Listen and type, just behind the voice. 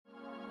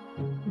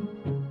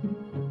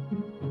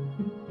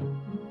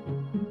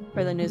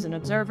For the News and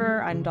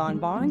Observer, I'm Dawn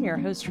Bong, your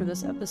host for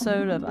this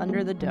episode of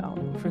Under the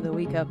Dome for the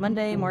week of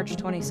Monday, March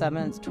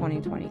 27th,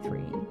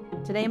 2023.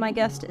 Today, my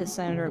guest is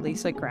Senator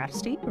Lisa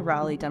Grafstein, a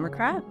Raleigh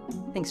Democrat.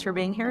 Thanks for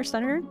being here,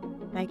 Senator.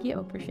 Thank you.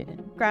 Appreciate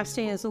it.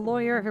 Grafstein is a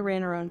lawyer who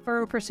ran her own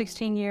firm for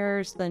 16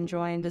 years, then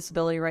joined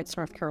Disability Rights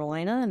North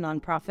Carolina, a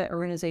nonprofit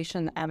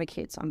organization that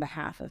advocates on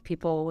behalf of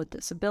people with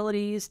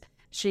disabilities.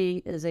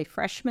 She is a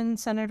freshman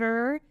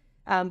senator.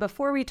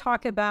 Before we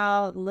talk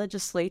about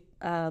legislating,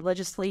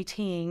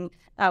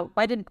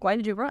 why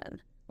did you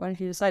run? Why did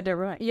you decide to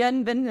run? You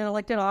hadn't been in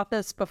elected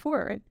office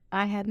before, right?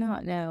 I had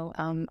not, no.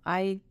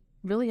 I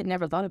really had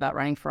never thought about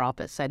running for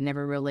office. I'd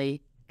never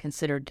really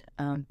considered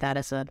that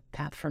as a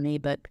path for me,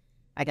 but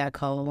I got a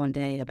call one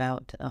day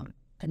about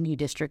a new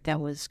district that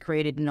was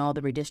created in all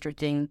the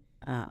redistricting.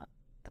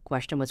 The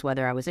question was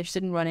whether I was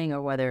interested in running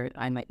or whether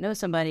I might know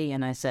somebody,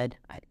 and I said,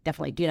 I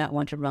definitely do not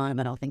want to run,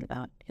 but I'll think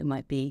about who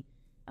might be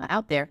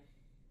out there.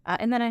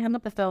 And then I hung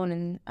up the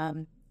phone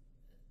and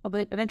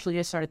but eventually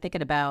just started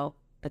thinking about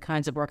the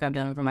kinds of work I've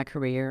done over my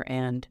career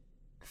and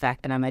the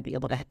fact that I might be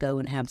able to go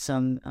and have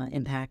some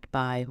impact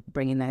by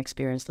bringing that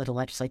experience to the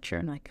legislature.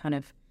 And I kind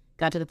of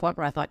got to the point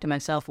where I thought to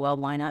myself, well,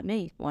 why not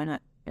me? Why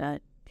not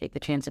take the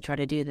chance to try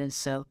to do this?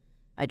 So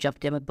I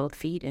jumped in with both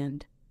feet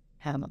and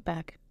haven't looked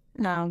back.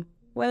 Now,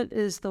 what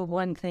is the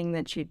one thing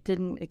that you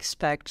didn't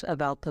expect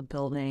about the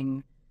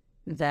building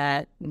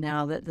that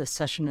now that the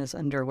session is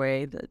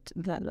underway that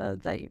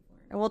you...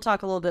 And we'll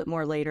talk a little bit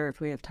more later if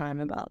we have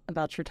time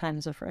about your time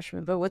as a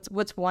freshman. But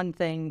what's one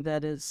thing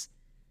that is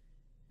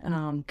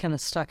kind of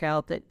stuck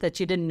out that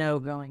you didn't know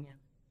going in?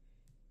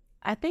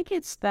 I think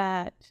it's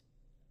that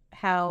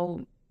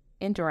how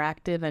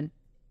interactive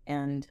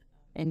and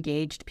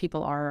engaged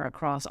people are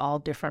across all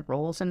different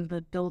roles in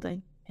the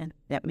building. And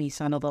that may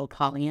sound a little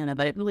Pollyanna,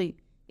 but it really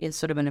is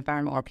sort of an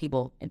environment where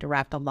people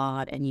interact a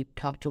lot and you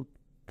talk to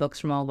folks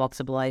from all walks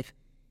of life.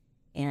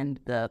 And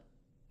the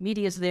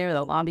media's there,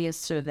 the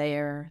lobbyists are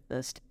there,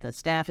 the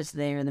staff is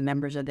there, the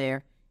members are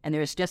there, and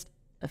there's just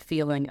a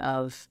feeling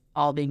of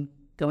all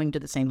going to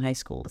the same high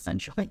school,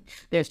 essentially.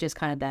 There's just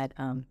kind of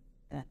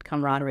that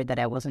camaraderie that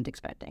I wasn't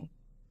expecting.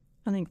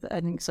 I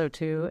think so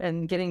too,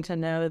 and getting to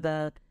know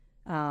the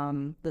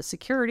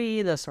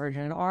security, the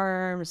sergeant at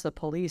arms, the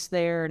police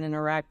there, and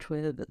interact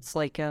with it's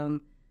like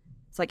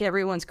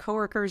everyone's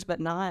coworkers, but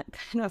not.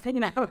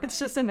 It's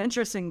just an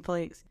interesting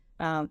place.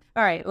 All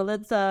right, well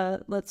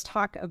let's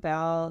talk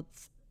about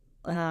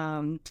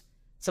some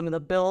of the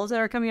bills that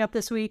are coming up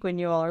this week. When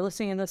you all are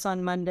listening to this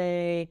on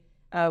Monday,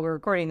 we're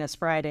recording this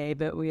Friday,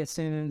 but we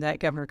assume that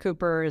Governor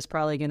Cooper is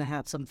probably going to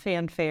have some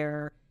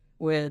fanfare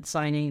with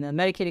signing the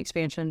Medicaid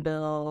expansion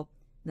bill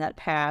that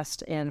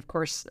passed. And of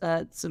course,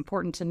 it's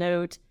important to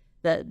note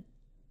that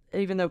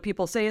even though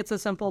people say it's a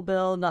simple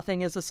bill,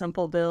 nothing is a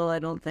simple bill, I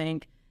don't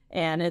think,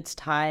 and it's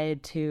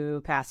tied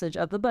to passage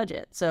of the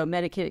budget. So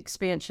Medicaid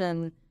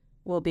expansion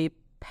will be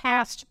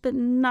passed, but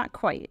not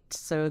quite.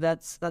 So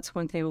that's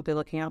one thing we'll be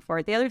looking out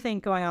for. The other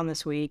thing going on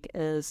this week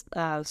is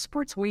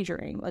sports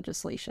wagering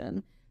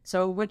legislation.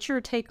 So what's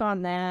your take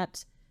on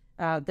that?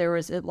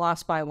 It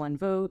lost by one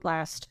vote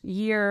last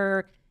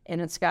year, and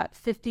it's got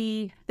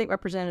 50, I think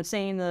Representative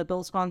Sain, the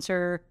bill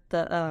sponsor,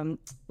 the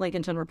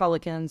Lincolnton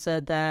Republican,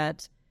 said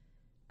that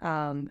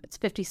it's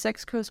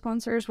 56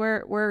 co-sponsors.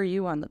 Where are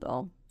you on the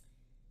bill?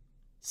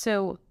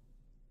 So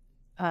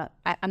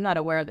I'm not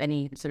aware of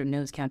any sort of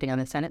nose counting on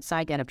the Senate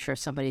side yet. I'm sure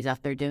somebody's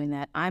out there doing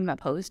that. I'm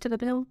opposed to the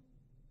bill,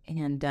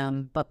 and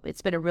but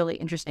it's been a really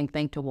interesting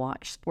thing to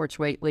watch sports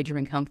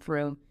wagering come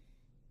through,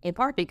 in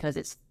part because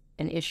it's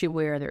an issue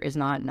where there is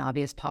not an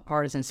obvious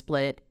partisan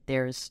split.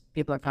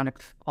 People are kind of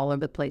all over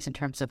the place in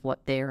terms of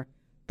what their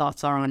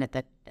thoughts are on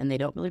it, and they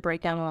don't really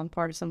break down along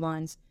partisan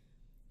lines.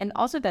 And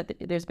also that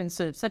there's been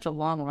sort of such a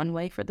long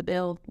runway for the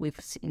bill. We've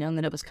known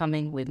that it was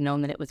coming. We've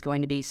known that it was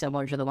going to be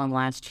similar to the one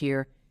last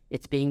year.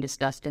 It's being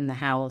discussed in the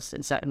House,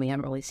 and certainly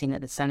haven't really seen it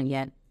in the Senate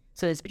yet.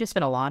 So there's just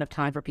been a lot of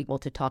time for people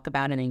to talk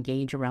about and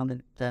engage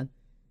around the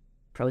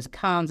pros and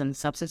cons and the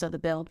substance of the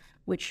bill,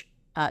 which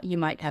you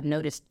might have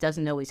noticed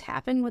doesn't always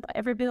happen with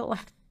every bill.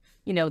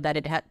 That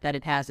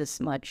it has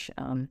this much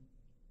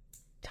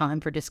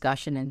time for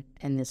discussion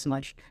and this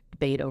much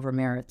debate over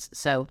merits.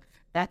 So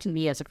that to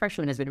me as a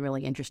freshman has been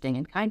really interesting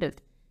and kind of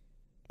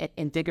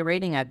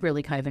invigorating. I've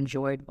really kind of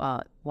enjoyed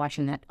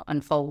watching that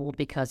unfold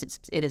because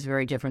it is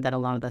very different than a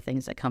lot of the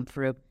things that come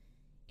through.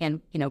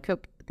 And,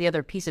 the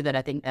other piece of it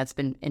I think that's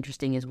been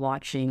interesting is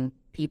watching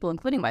people,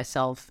 including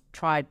myself,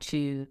 try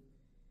to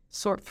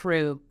sort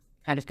through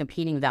kind of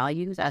competing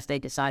values as they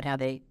decide how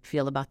they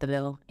feel about the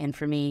bill. And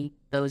for me,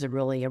 those are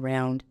really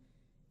around,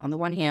 on the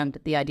one hand,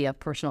 the idea of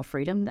personal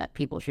freedom, that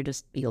people should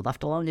just be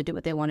left alone to do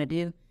what they want to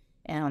do.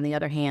 And on the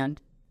other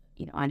hand,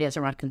 ideas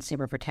around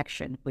consumer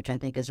protection, which I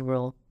think is a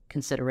real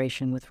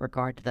consideration with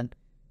regard to the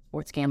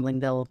sports gambling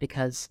bill,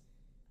 because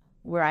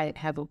why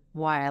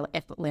I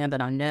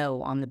landed on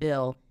no on the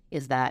bill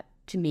is that,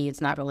 to me,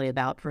 it's not really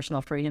about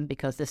personal freedom,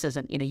 because this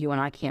isn't, you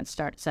and I can't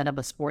set up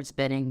a sports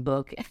betting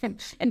book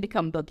and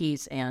become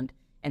bookies and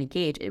and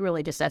engage, it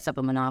really just sets up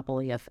a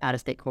monopoly of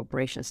out-of-state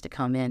corporations to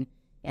come in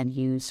and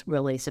use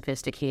really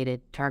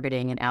sophisticated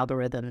targeting and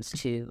algorithms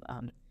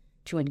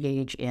to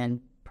engage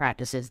in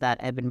practices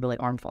that have been really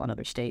harmful in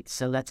other states.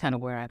 So that's kind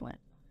of where I went.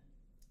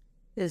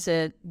 Is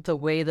it the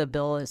way the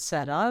bill is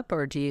set up,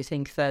 or do you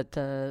think that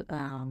the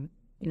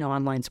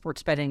online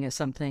sports betting is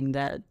something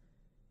that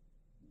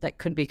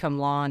could become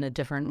law in a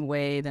different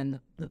way than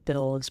the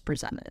bill is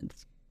presented?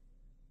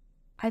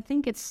 I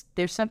think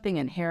there's something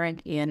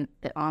inherent in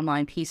the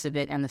online piece of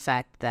it, and the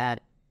fact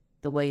that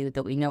the way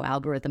that we know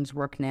algorithms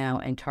work now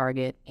and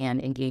target and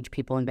engage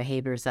people in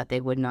behaviors that they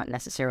would not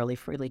necessarily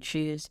freely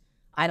choose.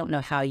 I don't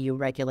know how you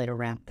regulate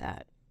around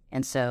that.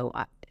 And so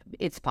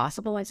it's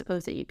possible, I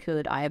suppose, that you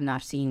could. I have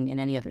not seen in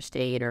any other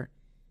state or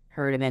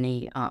heard of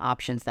any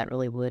options that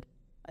really would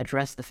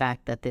address the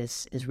fact that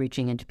this is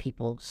reaching into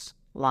people's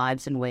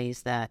lives in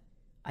ways that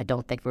I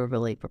don't think we're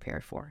really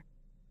prepared for.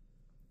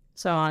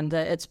 So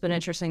it's been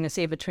interesting to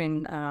see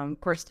between, of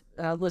course,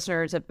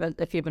 listeners,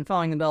 if you've been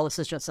following the bill, this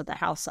is just at the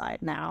House side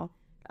now.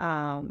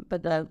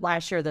 But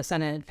last year the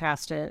Senate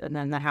passed it, and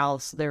then the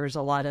House, there was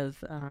a lot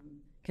of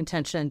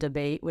contention,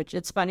 debate, which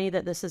it's funny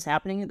that this is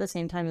happening at the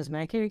same time as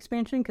Medicaid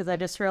expansion, because I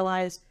just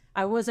realized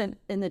I wasn't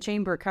in the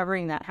chamber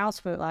covering that House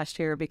vote last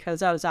year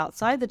because I was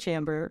outside the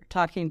chamber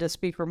talking to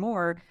Speaker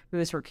Moore, who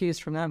was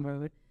recused from that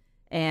vote,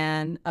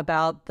 and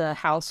about the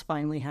House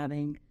finally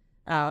having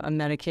a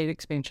Medicaid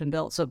expansion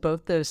bill. So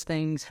both those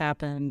things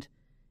happened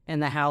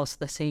in the House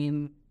the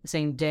same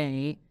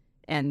day,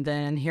 and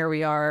then here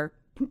we are,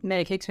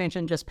 Medicaid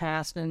expansion just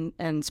passed,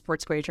 and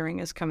sports wagering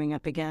is coming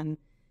up again.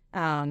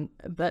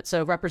 But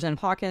so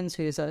Representative Hawkins,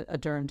 who's a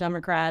Durham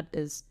Democrat,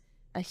 is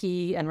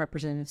he, and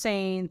Representative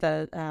Sain,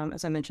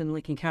 as I mentioned,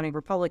 Lincoln County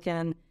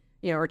Republican,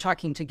 are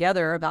talking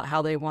together about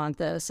how they want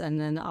this. And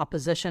then the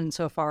opposition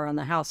so far on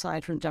the House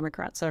side from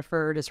Democrats I've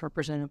heard is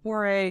Representative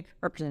Morey,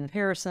 Representative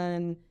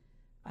Harrison,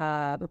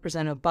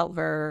 Representative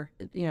Butler,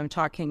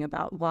 talking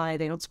about why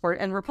they don't support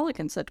it, and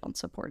Republicans that don't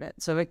support it.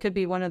 So it could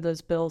be one of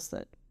those bills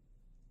that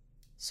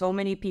so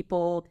many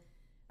people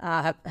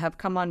have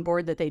come on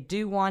board that they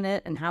do want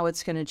it, and how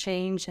it's going to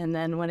change. And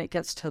then when it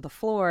gets to the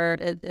floor,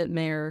 it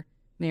may or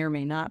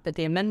may not. But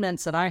the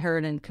amendments that I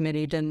heard in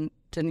committee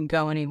didn't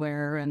go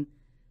anywhere. And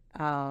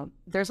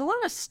there's a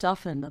lot of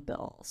stuff in the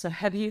bill. So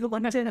have you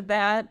looked into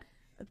that?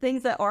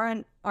 Things that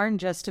aren't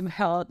just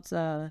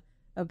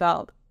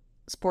about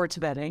sports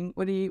betting.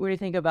 What do you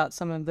think about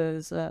some of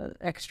those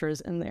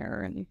extras in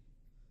there? And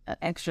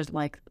Extras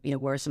like,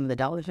 where some of the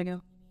dollars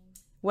go?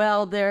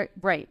 Well, they're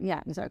right.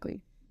 Yeah,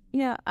 exactly.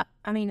 Yeah,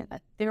 I mean,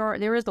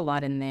 there is a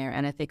lot in there,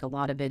 and I think a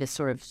lot of it is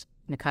sort of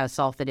kind of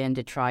salted in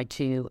to try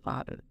to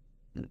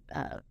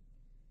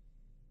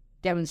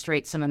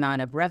demonstrate some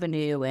amount of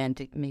revenue and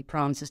to make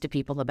promises to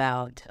people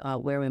about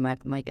where we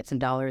might get some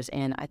dollars.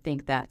 And I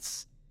think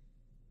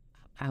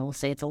I will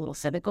say it's a little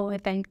cynical, I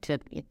think, to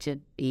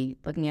be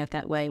looking at it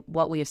that way.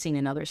 What we have seen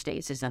in other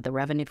states is that the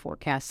revenue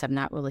forecasts have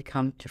not really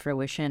come to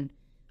fruition.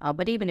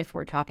 But even if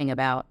we're talking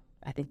about,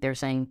 I think they're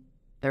saying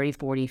 30,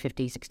 40,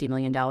 50, $60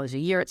 million a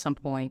year at some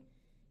point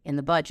in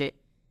the budget,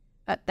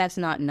 that's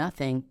not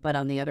nothing. But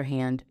on the other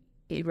hand,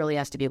 it really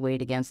has to be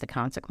weighed against the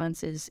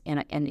consequences.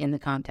 And in the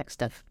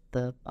context of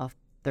the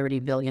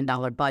 $30 billion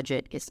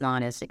budget, it's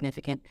not as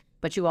significant.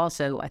 But you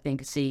also, I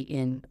think, see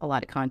in a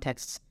lot of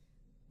contexts,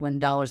 when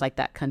dollars like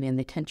that come in,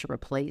 they tend to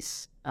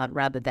replace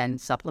rather than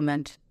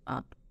supplement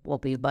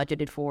what we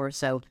budgeted for.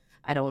 So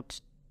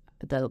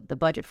the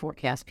budget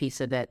forecast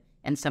piece of it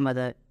and some of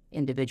the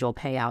individual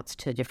payouts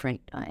to different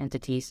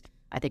entities,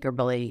 I think are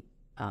really,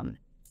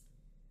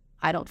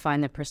 I don't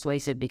find them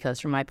persuasive, because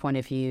from my point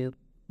of view,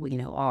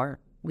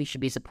 we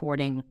should be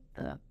supporting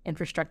the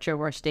infrastructure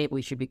of our state.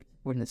 We should be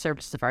supporting the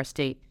services of our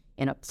state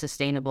in a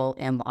sustainable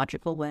and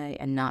logical way,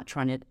 and not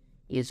trying to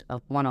use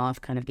a one-off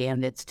kind of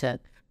gambits to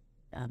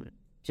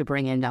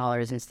bring in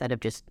dollars instead of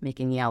just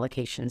making the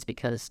allocations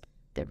because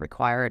they're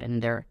required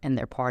and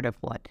they're part of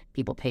what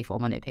people pay for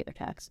when they pay their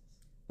taxes.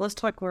 Let's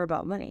talk more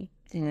about money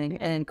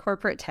and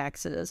corporate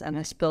taxes and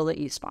this bill that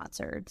you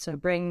sponsored. So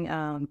bring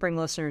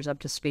listeners up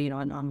to speed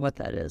on what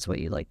that is, what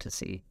you'd like to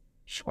see.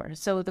 Sure.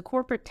 So the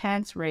corporate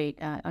tax rate,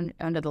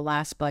 under the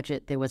last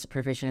budget, there was a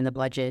provision in the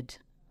budget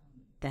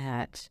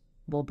that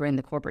will bring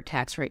the corporate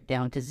tax rate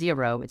down to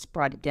zero. It's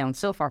brought it down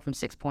so far from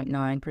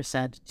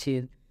 6.9%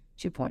 to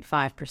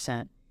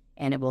 2.5%,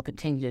 and it will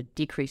continue to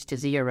decrease to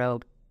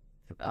zero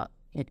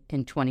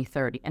in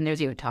 2030. And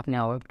there's even talk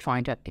now of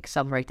trying to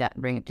accelerate that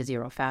and bring it to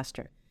zero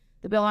faster.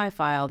 The bill I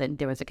filed, and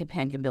there was a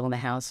companion bill in the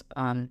House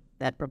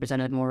that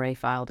Representative Morey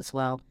filed as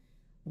well.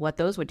 What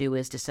those would do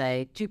is to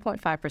say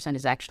 2.5%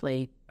 is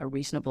actually a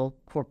reasonable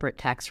corporate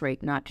tax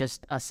rate, not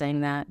just us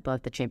saying that,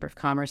 but the Chamber of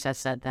Commerce has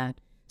said that.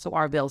 So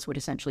our bills would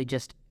essentially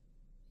just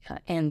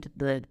end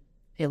the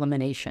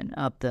elimination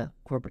of the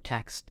corporate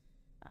tax.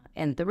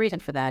 And the reason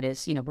for that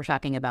is, we're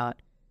talking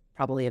about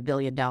probably $1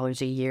 billion a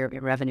year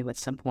in revenue at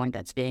some point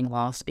that's being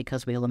lost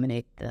because we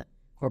eliminate the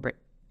corporate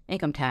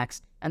income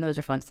tax. And those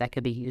are funds that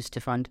could be used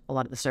to fund a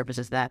lot of the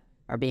services that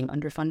are being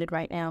underfunded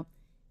right now.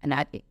 And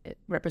that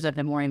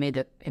Representative Morey made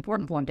the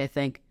important point, I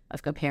think,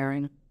 of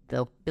comparing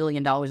the $1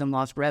 billion in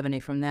lost revenue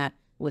from that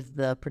with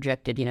the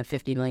projected,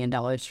 $50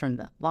 million from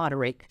the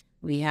lottery.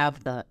 We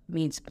have the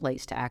means in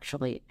place to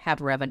actually have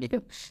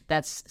revenue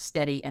that's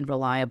steady and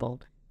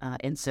reliable.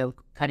 And so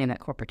cutting that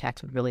corporate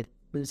tax would really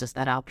lose us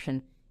that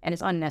option. And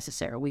it's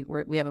unnecessary.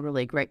 We have a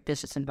really great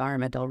business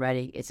environment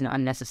already. It's an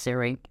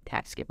unnecessary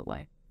tax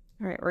giveaway.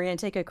 All right, we're going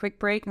to take a quick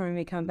break. And when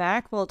we come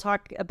back, we'll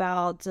talk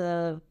about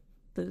the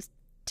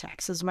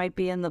taxes might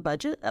be in the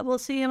budget that we'll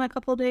see in a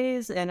couple of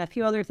days and a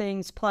few other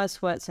things,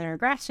 plus what Senator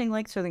Grafstein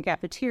likes for the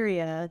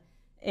cafeteria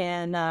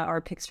and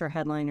our picks for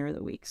headliner of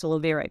the week. So we'll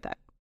be right back.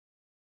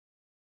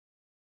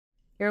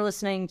 You're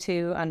listening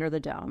to Under the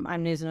Dome.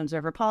 I'm News and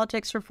Observer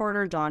Politics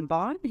reporter Dawn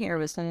Bond, here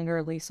with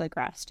Senator Lisa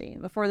Grafstein.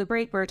 Before the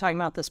break, we were talking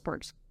about the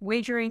sports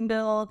wagering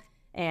bill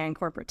and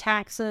corporate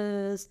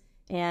taxes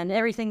and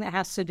everything that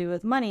has to do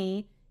with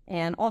money.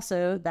 And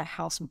also, the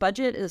House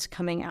budget is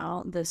coming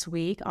out this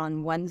week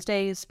on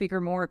Wednesday. Speaker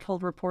Moore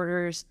told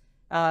reporters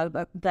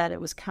that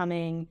it was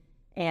coming.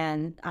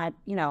 And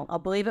I'll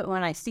believe it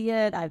when I see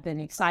it. I've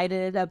been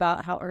excited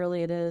about how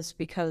early it is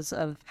because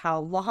of how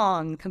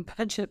long the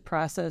budget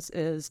process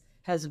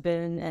has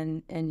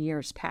been in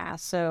years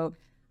past. So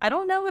I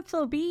don't know if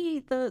there'll be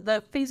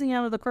the phasing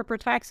out of the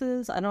corporate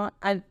taxes.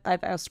 I've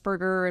asked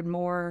Berger and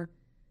Moore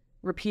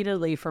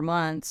repeatedly for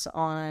months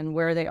on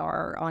where they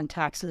are on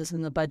taxes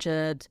in the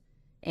budget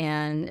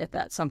and if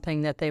that's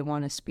something that they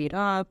want to speed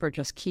up or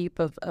just keep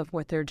of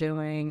what they're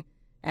doing.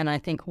 And I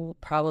think we'll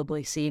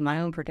probably see, my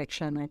own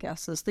prediction, I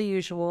guess, is the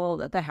usual,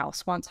 that the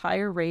House wants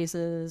higher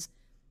raises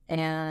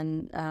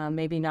and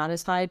maybe not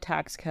as high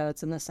tax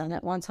cuts, and the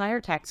Senate wants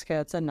higher tax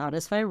cuts and not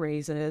as high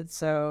raises.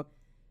 So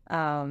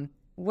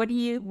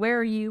where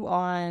are you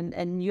on,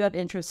 and you have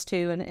interest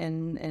too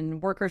in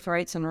workers'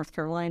 rights in North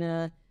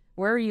Carolina,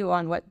 where are you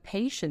on what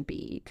pay should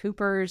be?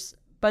 Cooper's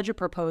budget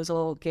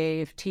proposal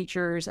gave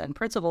teachers and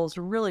principals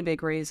really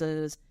big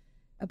raises,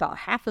 about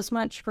half as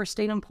much for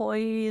state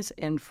employees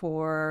and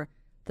for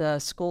the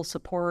school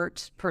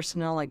support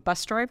personnel like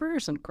bus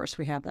drivers. And of course,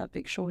 we have that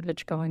big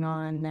shortage going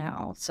on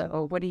now.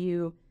 So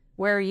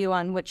where are you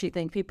on what you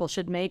think people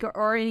should make,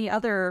 or any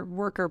other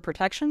worker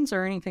protections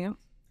or anything else?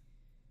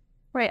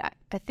 Right.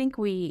 I think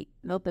the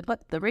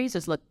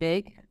raises look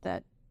big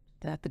that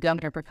the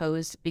governor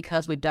proposed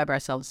because we've dug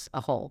ourselves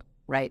a hole,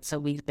 right? So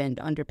we've been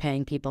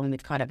underpaying people, and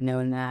we've kind of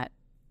known that.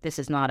 This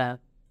is not a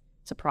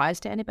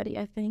surprise to anybody,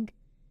 I think.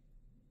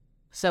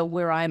 So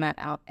where I'm at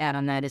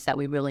on that is that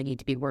we really need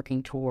to be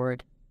working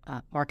toward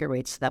market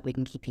rates so that we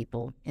can keep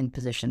people in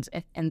positions.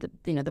 And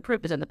the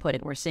proof is in the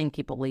pudding. We're seeing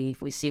people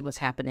leave. We see what's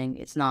happening.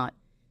 It's not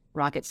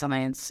rocket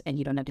science, and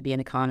you don't have to be an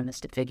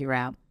economist to figure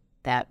out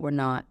that we're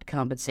not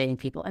compensating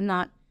people and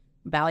not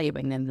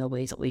valuing them in the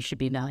ways that we should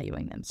be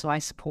valuing them. So I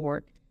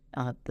support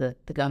the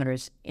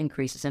governor's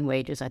increases in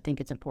wages. I think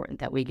it's important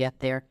that we get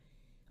there.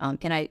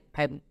 And I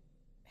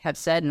have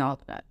said, and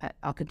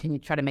I'll continue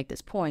to try to make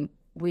this point,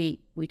 we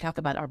talk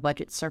about our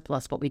budget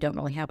surplus, but we don't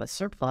really have a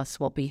surplus.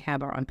 Well, we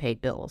have our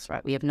unpaid bills,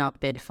 right? We have not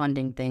been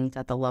funding things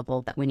at the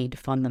level that we need to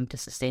fund them to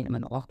sustain them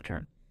in the long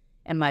term.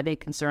 And my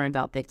big concern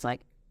about things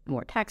like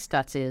more tax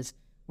cuts is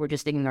we're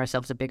just digging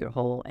ourselves a bigger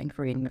hole and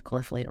creating a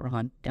cliff later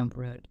on down the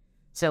road.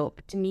 So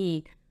to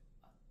me,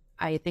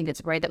 I think it's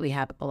great that we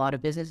have a lot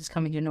of businesses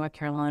coming to North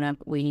Carolina.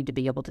 We need to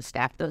be able to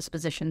staff those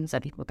positions. I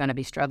think we're going to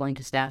be struggling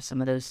to staff some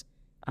of those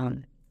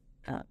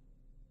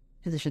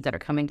positions that are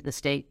coming to the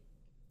state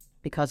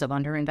because of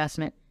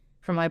underinvestment.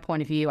 From my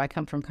point of view, I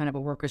come from kind of a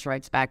workers'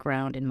 rights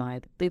background in my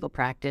legal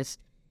practice,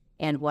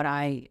 and what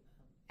I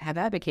have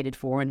advocated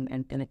for and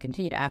going to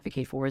continue to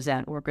advocate for is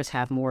that workers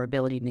have more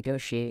ability to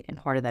negotiate, and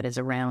part of that is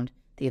around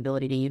the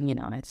ability to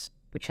unionize,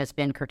 which has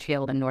been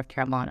curtailed in North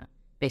Carolina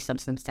based on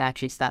some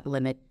statutes that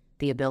limit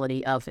the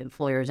ability of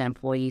employers and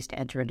employees to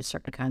enter into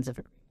certain kinds of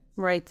agreements.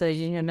 Right. The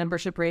union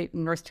membership rate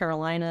in North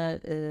Carolina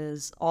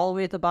is all the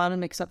way at the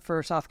bottom except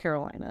for South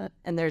Carolina.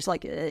 And there's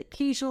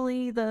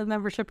occasionally the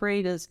membership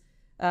rate is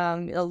a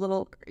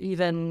little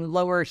even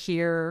lower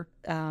here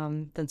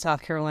than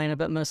South Carolina,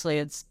 but mostly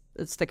it's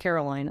the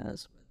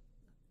Carolinas.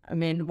 I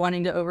mean,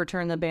 wanting to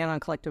overturn the ban on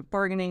collective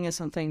bargaining is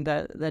something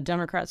that the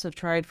Democrats have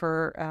tried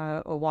for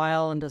a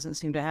while and doesn't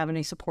seem to have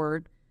any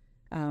support.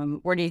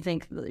 Where do you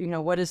think,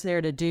 what is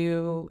there to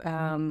do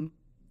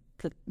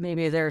that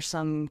maybe there's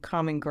some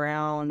common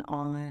ground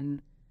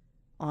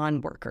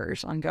on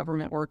workers, on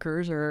government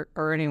workers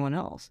or anyone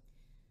else?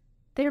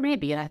 There may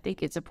be, and I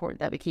think it's important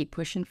that we keep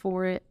pushing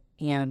for it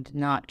and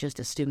not just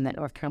assume that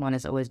North Carolina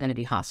is always going to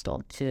be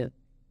hostile to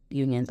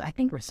unions. I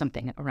think we're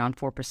something around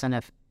 4%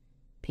 of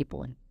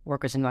people and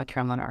workers in North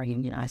Carolina are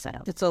unionized.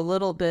 It's a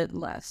little bit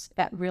less.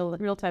 That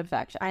real-time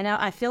fact. I know.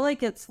 I feel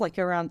like it's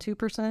around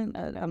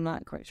 2%. I'm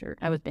not quite sure.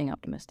 I was being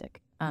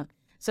optimistic.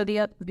 So the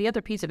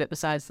other piece of it,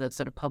 besides the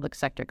sort of public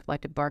sector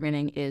collective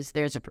bargaining, is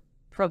there's a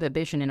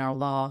prohibition in our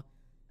law.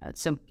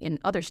 So in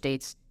other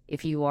states,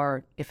 if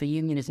a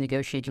union is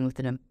negotiating with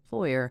an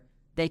employer,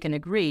 they can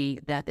agree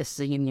that this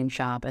is a union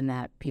shop and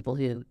that people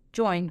who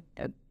join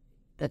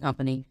the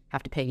company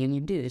have to pay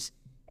union dues.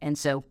 And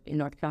so in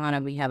North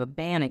Carolina, we have a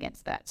ban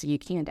against that. So you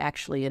can't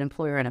actually, an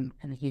employer and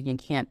a union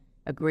can't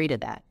agree to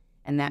that.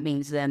 And that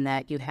means then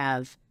that you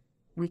have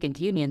weakened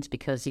unions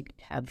because you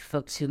have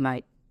folks who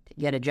might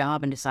get a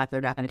job and decide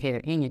they're not going to pay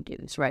their union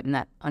dues, right? And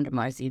that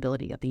undermines the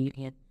ability of the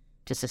union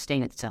to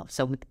sustain itself.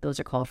 So those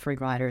are called free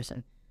riders.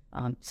 And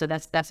so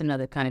that's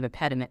another kind of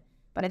impediment.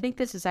 But I think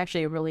this is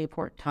actually a really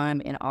important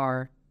time in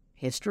our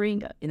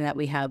history in that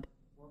we have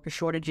worker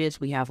shortages.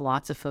 We have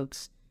lots of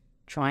folks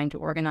trying to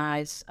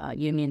organize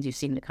unions. You've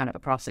seen it kind of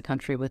across the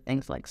country with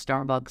things like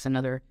Starbucks and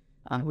other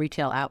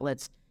retail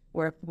outlets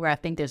where I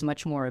think there's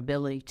much more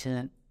ability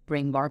to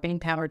bring bargaining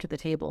power to the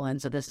table.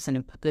 And so this is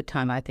a good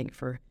time, I think,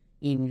 for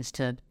unions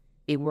to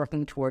be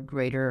working toward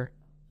greater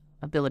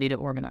ability to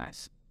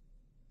organize.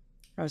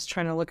 I was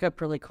trying to look up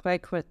really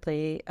quick what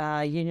the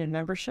union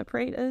membership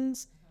rate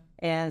is.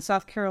 And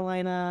South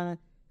Carolina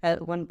at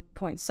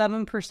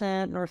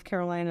 1.7%, North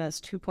Carolina is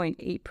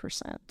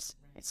 2.8%.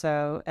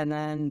 So, and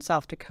then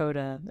South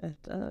Dakota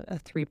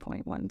at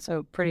 3.1.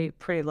 So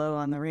pretty low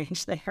on the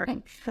range there.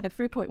 At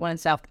 3.1 in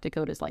South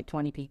Dakota is like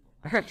 20 people.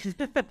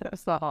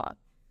 That's not hot.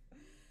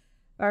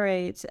 All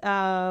right.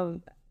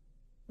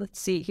 Let's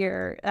see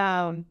here.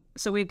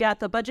 So we've got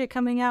the budget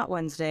coming out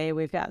Wednesday.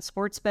 We've got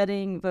sports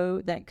betting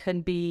vote that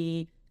could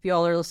be, if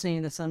y'all are listening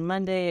to this on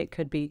Monday, it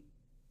could be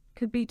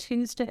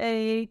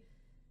Tuesday.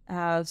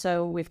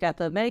 So we've got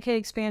the Medicaid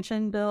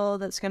expansion bill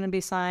that's going to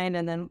be signed,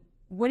 and then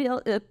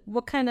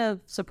what kind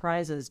of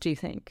surprises do you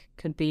think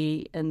could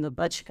be in the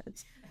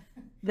budget?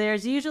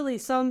 There's usually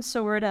some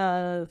sort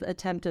of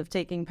attempt of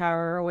taking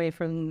power away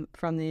from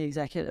the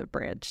executive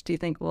branch. Do you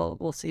think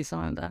we'll see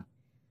some of that?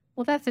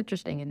 Well, that's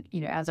interesting.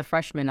 And as a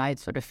freshman, I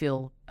sort of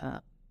feel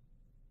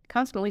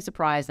constantly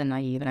surprised and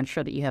naive, and I'm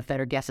sure that you have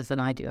better guesses than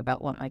I do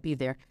about what might be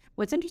there.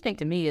 What's interesting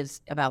to me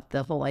is about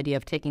the whole idea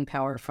of taking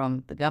power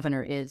from the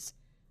governor is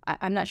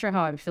I'm not sure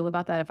how I would feel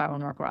about that if I were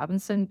Mark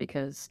Robinson,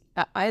 because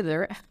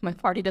either my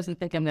party doesn't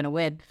think I'm going to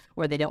win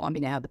or they don't want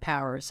me to have the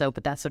power. So,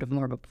 but that's sort of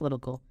more of a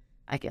political,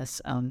 I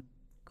guess,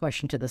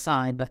 question to the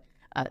side. But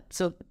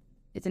so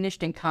it's an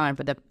interesting time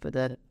for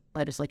the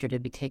legislature to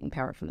be taking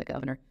power from the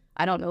governor.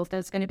 I don't know if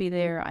that's going to be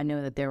there. I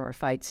know that there are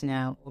fights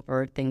now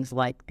over things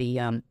like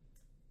the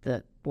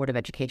Board of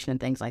Education and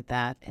things like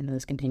that, and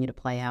those continue to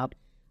play out.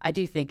 I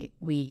do think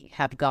we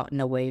have gotten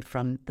away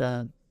from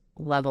the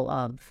level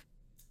of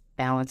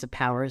balance of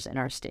powers in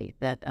our state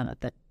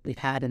that we've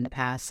had in the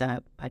past. I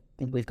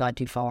think we've gone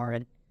too far,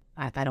 and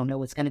I don't know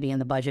what's going to be in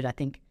the budget. I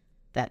think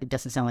that it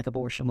doesn't sound like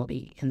abortion will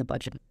be in the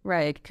budget.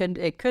 Right.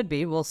 It could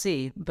be. We'll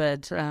see.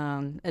 But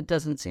it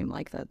doesn't seem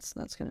like that's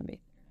going to be.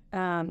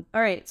 All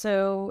right.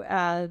 So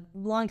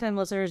longtime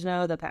listeners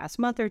know the past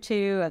month or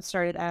two, I've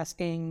started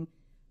asking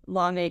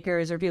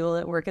lawmakers or people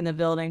that work in the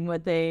building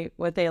what they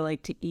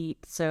like to eat.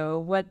 So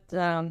what,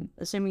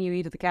 assuming you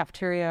eat at the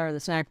cafeteria or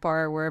the snack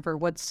bar or wherever,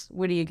 what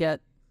do you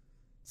get?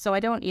 So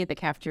I don't eat at the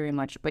cafeteria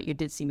much, but you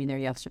did see me there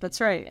yesterday.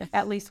 That's right.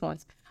 At least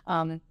once.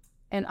 And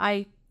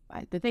I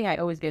the thing I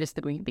always get is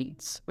the green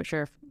beans, which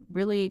are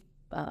really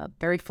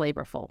very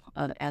flavorful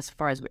as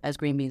far as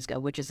green beans go,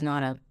 which is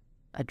not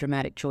a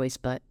dramatic choice,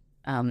 but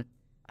I'm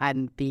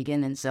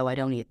vegan, and so I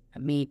don't eat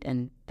meat,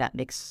 and that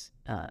makes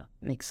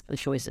the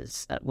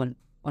choices. When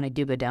I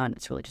do go down,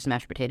 it's really just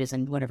mashed potatoes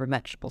and whatever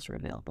vegetables are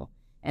available.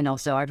 And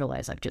also, I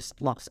realize I've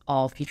just lost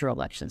all future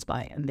elections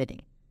by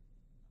admitting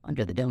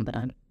under the dome that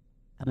I'm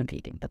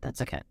vegan, but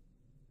that's okay.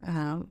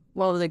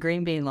 Well, the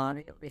green bean law,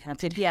 you'll be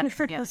happy to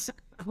yes.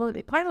 Well,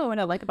 part of what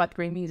I like about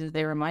green beans is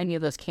they remind me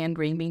of those canned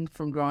green beans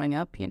from growing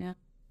up,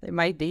 They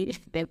might be.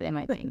 They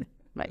might be.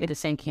 Might be the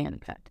same can, in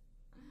fact.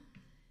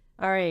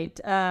 All right.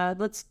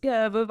 Let's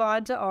move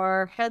on to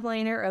our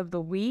headliner of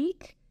the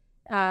week.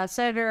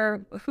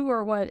 Senator, who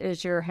or what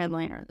is your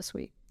headliner this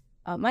week?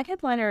 My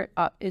headliner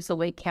is the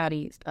Wake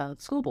County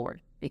School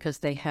Board, because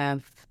they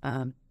have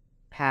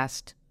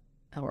passed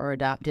or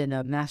adopted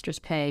a master's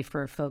pay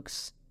for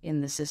folks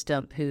in the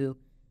system who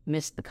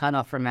missed the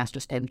cutoff for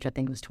master's pay, which I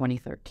think was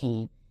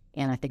 2013.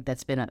 And I think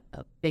that's been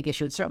a big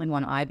issue. It's certainly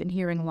one I've been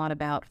hearing a lot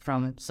about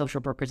from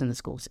social workers in the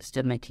school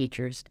system and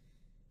teachers.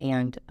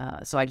 And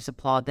so I just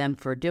applaud them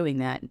for doing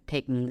that, and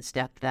taking the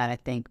step that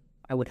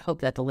I would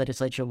hope that the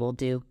legislature will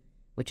do,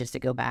 which is to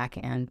go back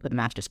and put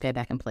master's pay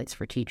back in place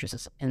for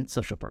teachers and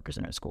social workers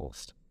in our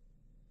schools.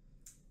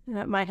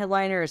 My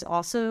headliner is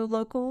also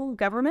local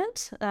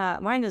government.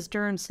 Mine is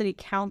Durham City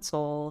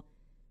Council.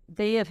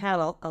 They have had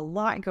a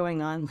lot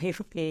going on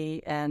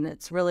lately, and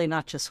it's really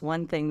not just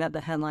one thing that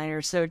the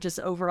headliner. So just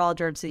overall,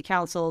 Durham City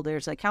Council,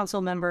 there's a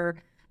council member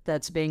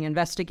that's being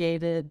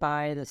investigated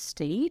by the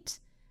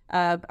state.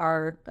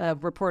 Our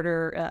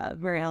reporter,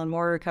 Mary Ellen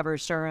Moore, who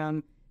covers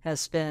Durham,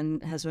 has been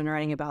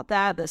writing about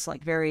that. This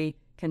very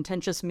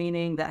contentious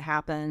meeting that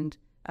happened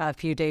a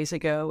few days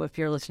ago. If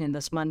you're listening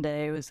this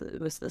Monday,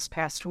 it was this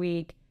past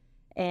week.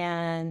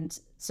 And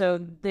so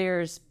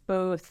there's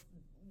both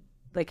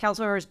the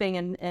councilor is being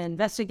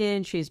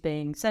investigated, she's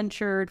being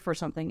censured for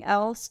something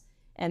else.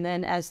 And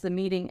then as the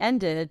meeting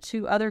ended,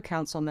 two other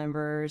council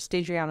members,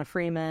 Deidreana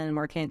Freeman and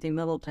Mark Anthony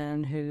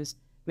Middleton, who's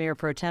mayor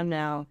pro tem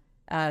now,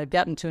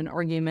 got into an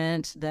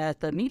argument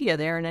that the media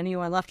there and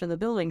anyone left in the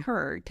building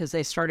heard, because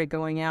they started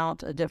going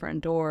out a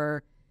different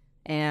door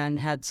and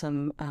had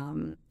some,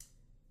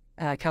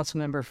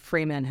 Councilmember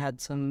Freeman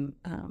had some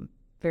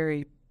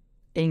very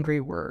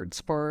angry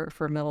words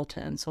for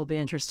Middleton. So it'll be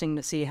interesting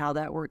to see how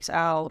that works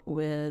out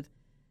with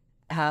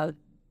how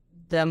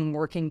them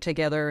working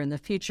together in the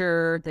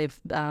future. They've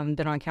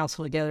been on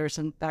council together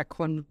since back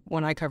when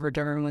I covered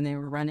Durham when they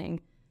were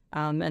running.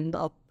 And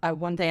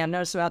one thing I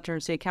noticed about Durham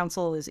City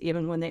Council is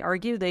even when they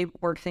argue, they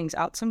work things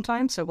out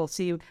sometimes. So we'll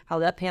see how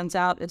that pans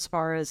out as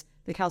far as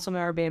the council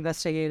member being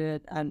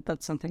investigated, and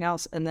that's something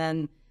else. And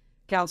then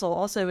council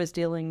also is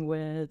dealing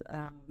with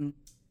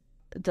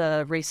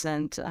the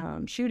recent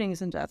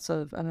shootings and deaths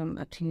of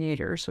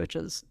teenagers, which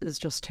is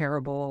just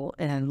terrible,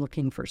 and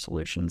looking for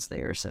solutions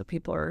there. So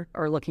people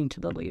are looking to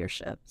the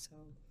leadership. So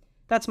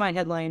that's my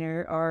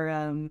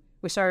headliner.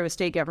 We started with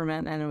state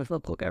government and with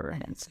local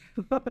governments.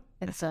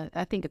 It's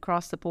I think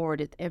across the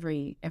board,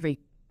 every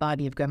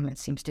body of government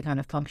seems to kind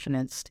of function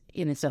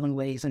in its own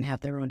ways and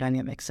have their own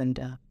dynamics,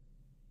 and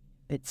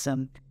it's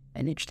an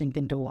interesting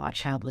thing to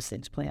watch how those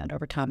things play out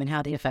over time and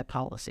how they affect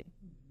policy.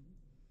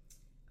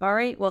 All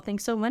right. Well,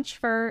 thanks so much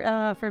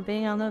for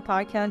being on the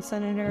podcast,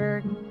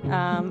 Senator.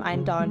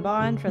 I'm Dawn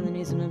Bond from the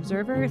News and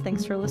Observer.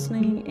 Thanks for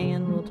listening,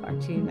 and we'll talk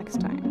to you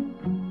next time.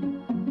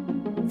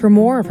 For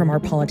more from our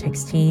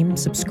politics team,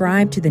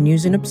 subscribe to the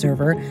News and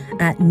Observer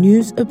at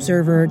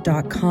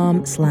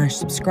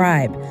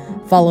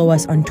newsobserver.com/subscribe. Follow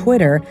us on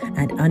Twitter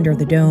at Under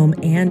the Dome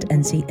and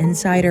NC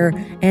Insider,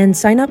 and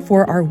sign up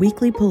for our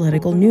weekly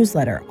political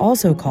newsletter,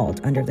 also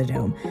called Under the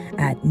Dome,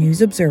 at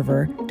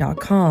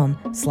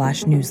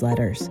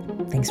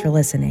newsobserver.com/newsletters. Thanks for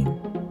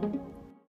listening.